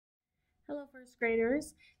Hello, first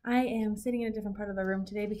graders. I am sitting in a different part of the room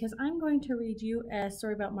today because I'm going to read you a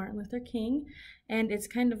story about Martin Luther King, and it's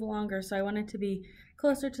kind of longer, so I wanted to be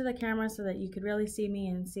closer to the camera so that you could really see me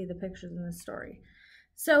and see the pictures in this story.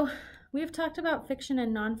 So, we've talked about fiction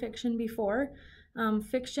and nonfiction before.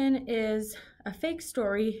 Fiction is a fake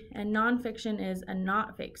story, and nonfiction is a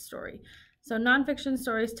not fake story. So, nonfiction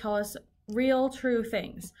stories tell us real, true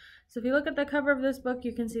things. So if you look at the cover of this book,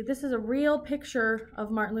 you can see this is a real picture of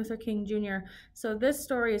Martin Luther King Jr. So this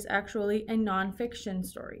story is actually a nonfiction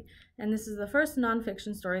story. And this is the first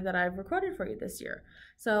nonfiction story that I've recorded for you this year.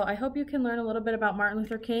 So I hope you can learn a little bit about Martin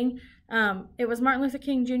Luther King. It was Martin Luther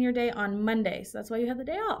King Jr. Day on Monday, so that's why you had the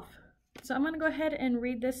day off. So I'm going to go ahead and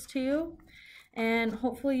read this to you, and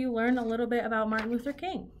hopefully you learn a little bit about Martin Luther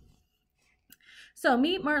King. So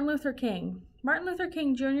meet Martin Luther King. Martin Luther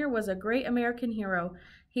King Jr. was a great American hero.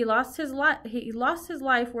 He lost his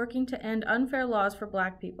life working to end unfair laws for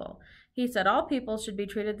black people. He said all people should be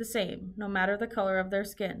treated the same, no matter the color of their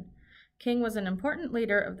skin. King was an important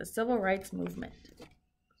leader of the civil rights movement.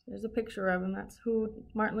 There's a picture of him. That's who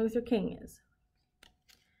Martin Luther King is.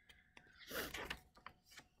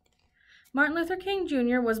 Martin Luther King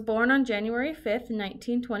Jr. was born on January 5th,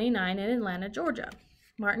 1929 in Atlanta, Georgia.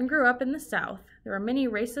 Martin grew up in the South. There were many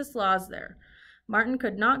racist laws there. Martin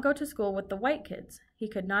could not go to school with the white kids. He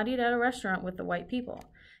could not eat at a restaurant with the white people.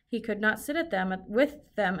 He could not sit with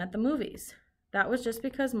them at the movies. That was just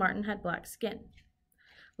because Martin had black skin.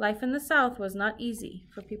 Life in the South was not easy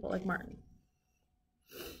for people like Martin.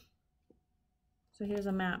 So here's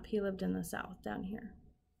a map. He lived in the South down here.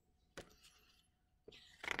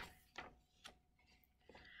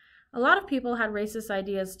 A lot of people had racist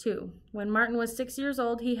ideas too. When Martin was 6 years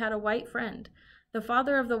old, he had a white friend. The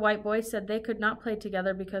father of the white boy said they could not play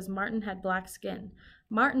together because Martin had black skin.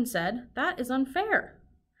 Martin said, "That is unfair."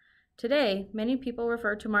 Today, many people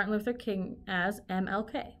refer to Martin Luther King as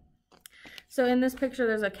MLK. So in this picture,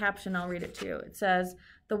 there's a caption. I'll read it to you. It says,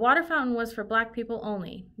 "The water fountain was for black people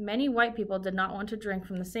only. Many white people did not want to drink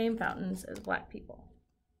from the same fountains as black people."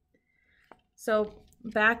 So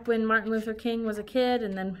back when Martin Luther King was a kid,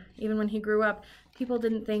 and then even when he grew up, people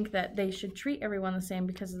didn't think that they should treat everyone the same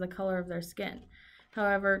because of the color of their skin.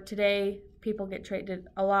 However, today, people get treated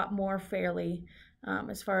a lot more fairly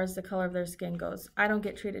as far as the color of their skin goes. I don't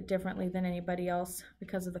get treated differently than anybody else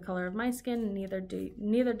because of the color of my skin, and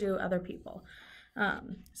neither do other people.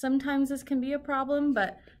 Sometimes this can be a problem,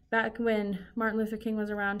 but back when Martin Luther King was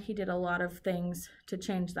around, he did a lot of things to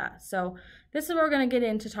change that. So this is where we're going to get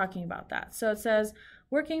into talking about that. So it says,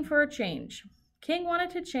 working for a change. King wanted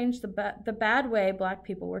to change the bad way black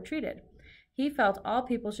people were treated. He felt all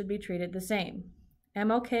people should be treated the same.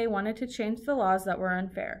 MLK wanted to change the laws that were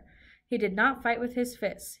unfair. He did not fight with his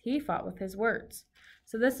fists. He fought with his words.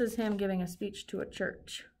 So this is him giving a speech to a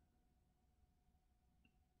church.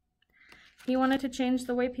 He wanted to change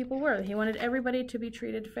the way people were. He wanted everybody to be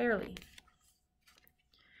treated fairly.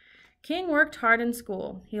 King worked hard in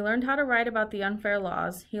school. He learned how to write about the unfair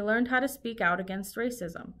laws. He learned how to speak out against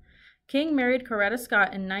racism. King married Coretta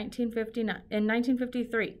Scott in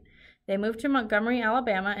 1953. They moved to Montgomery,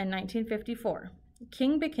 Alabama in 1954.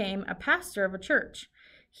 King became a pastor of a church.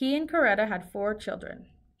 He and Coretta had 4 children.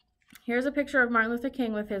 Here's a picture of Martin Luther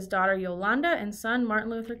King with his daughter Yolanda and son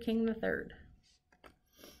Martin Luther King III.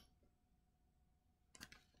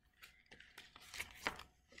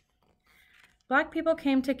 Black people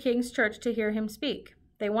came to King's church to hear him speak.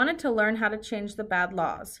 They wanted to learn how to change the bad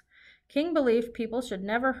laws. King believed people should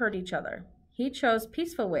never hurt each other. He chose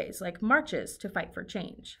peaceful ways, like marches, to fight for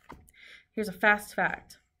change. Here's a fast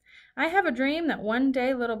fact. I have a dream that one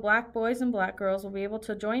day little black boys and black girls will be able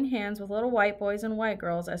to join hands with little white boys and white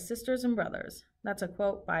girls as sisters and brothers. That's a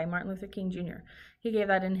quote by Martin Luther King Jr. He gave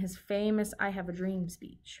that in his famous I Have a Dream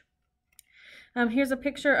speech. Here's a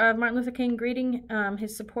picture of Martin Luther King greeting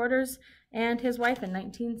his supporters and his wife in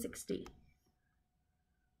 1960.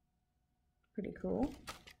 Pretty cool.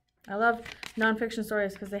 I love nonfiction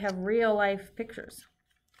stories because they have real life pictures.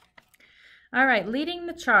 All right, leading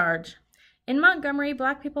the charge. In Montgomery,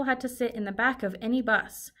 black people had to sit in the back of any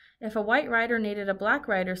bus. If a white rider needed a black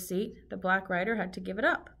rider's seat, the black rider had to give it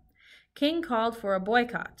up. King called for a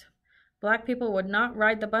boycott. Black people would not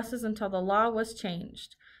ride the buses until the law was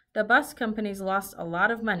changed. The bus companies lost a lot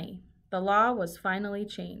of money. The law was finally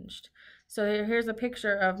changed. So here's a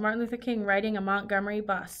picture of Martin Luther King riding a Montgomery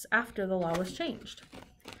bus after the law was changed.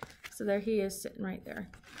 So there he is sitting right there.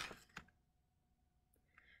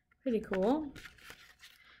 Pretty cool.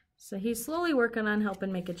 So he's slowly working on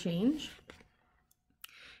helping make a change.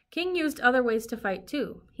 King used other ways to fight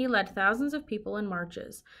too. He led thousands of people in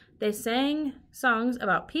marches. They sang songs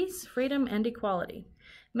about peace, freedom, and equality.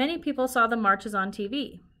 Many people saw the marches on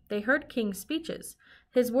TV. They heard King's speeches.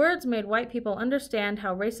 His words made white people understand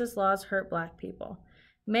how racist laws hurt black people.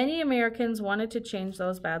 Many Americans wanted to change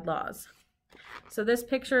those bad laws. So this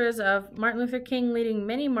picture is of Martin Luther King leading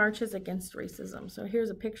many marches against racism. So here's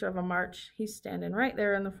a picture of a march. He's standing right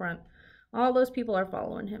there in the front. All those people are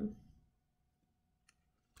following him.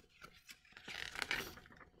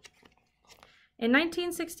 In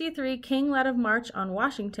 1963, King led a march on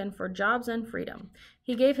Washington for jobs and freedom.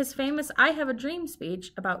 He gave his famous I Have a Dream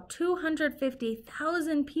speech. About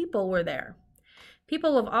 250,000 people were there.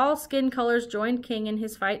 People of all skin colors joined King in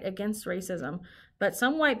his fight against racism, but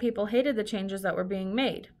some white people hated the changes that were being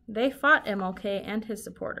made. They fought MLK and his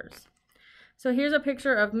supporters. So here's a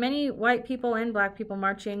picture of many white people and black people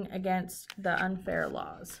marching against the unfair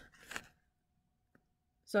laws.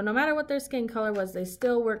 So no matter what their skin color was, they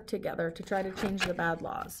still worked together to try to change the bad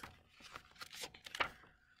laws.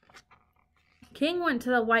 King went to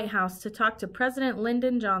the White House to talk to President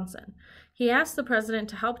Lyndon Johnson. He asked the president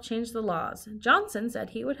to help change the laws. Johnson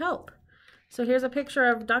said he would help. So here's a picture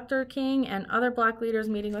of Dr. King and other black leaders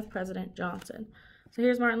meeting with President Johnson. So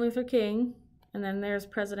here's Martin Luther King, and then there's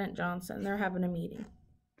President Johnson. They're having a meeting.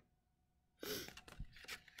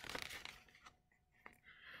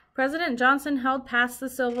 President Johnson helped pass the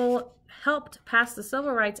Civil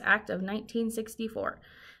Rights Act of 1964.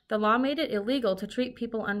 The law made it illegal to treat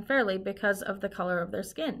people unfairly because of the color of their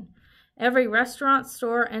skin. Every restaurant,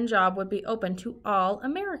 store, and job would be open to all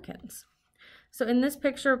Americans. So in this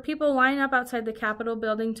picture, people line up outside the Capitol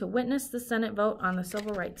building to witness the Senate vote on the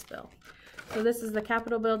Civil Rights Bill. So this is the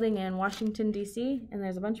Capitol building in Washington, D.C., and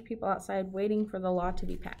there's a bunch of people outside waiting for the law to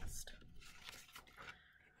be passed.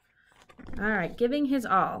 All right, giving his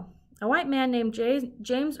all. A white man named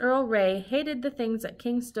James Earl Ray hated the things that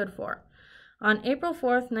King stood for. On April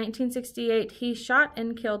 4th, 1968, he shot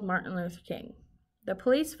and killed Martin Luther King. The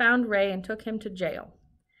police found Ray and took him to jail.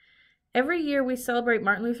 Every year we celebrate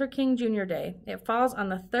Martin Luther King Jr. Day. It falls on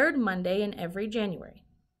the third Monday in every January.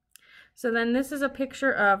 So then this is a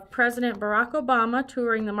picture of President Barack Obama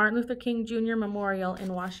touring the Martin Luther King Jr. Memorial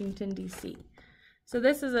in Washington, D.C. So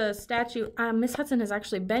this is a statue. Miss Hudson has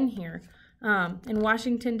actually been here in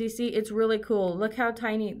Washington, D.C. It's really cool. Look how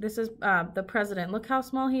tiny. This is the president. Look how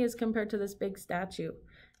small he is compared to this big statue.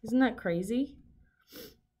 Isn't that crazy?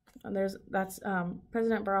 That's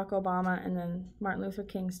President Barack Obama and then Martin Luther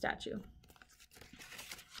King statue.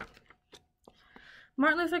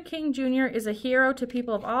 Martin Luther King Jr. is a hero to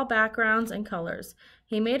people of all backgrounds and colors.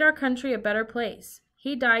 He made our country a better place.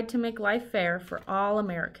 He died to make life fair for all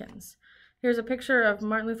Americans. Here's a picture of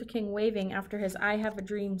Martin Luther King waving after his I Have a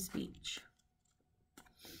Dream speech.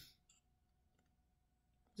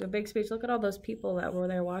 It's a big speech. Look at all those people that were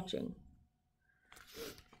there watching.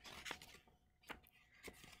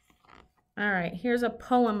 All right, here's a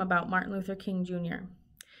poem about Martin Luther King Jr.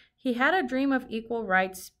 He had a dream of equal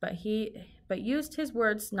rights, but used his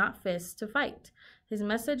words, not fists, to fight. His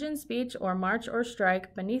message in speech or march or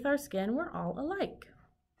strike, beneath our skin, we're all alike.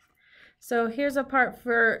 So here's a part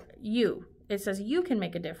for you. It says you can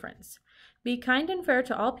make a difference. Be kind and fair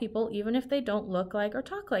to all people, even if they don't look like or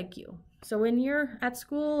talk like you. So when you're at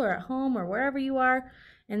school or at home or wherever you are,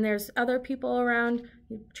 and there's other people around,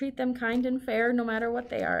 you treat them kind and fair no matter what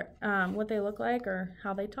they are, what they look like or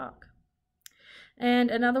how they talk.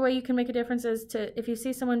 And another way you can make a difference is to, if you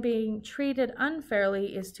see someone being treated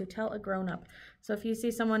unfairly, is to tell a grown-up. So if you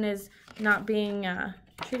see someone is not being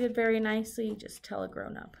treated very nicely, just tell a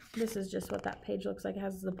grown-up. This is just what that page looks like. It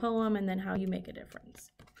has the poem and then how you make a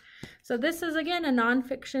difference. So this is, again, a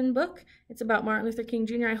nonfiction book. It's about Martin Luther King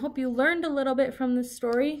Jr. I hope you learned a little bit from this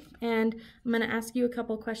story, and I'm going to ask you a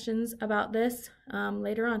couple questions about this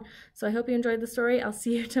later on. So I hope you enjoyed the story. I'll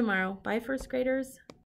see you tomorrow. Bye, first graders.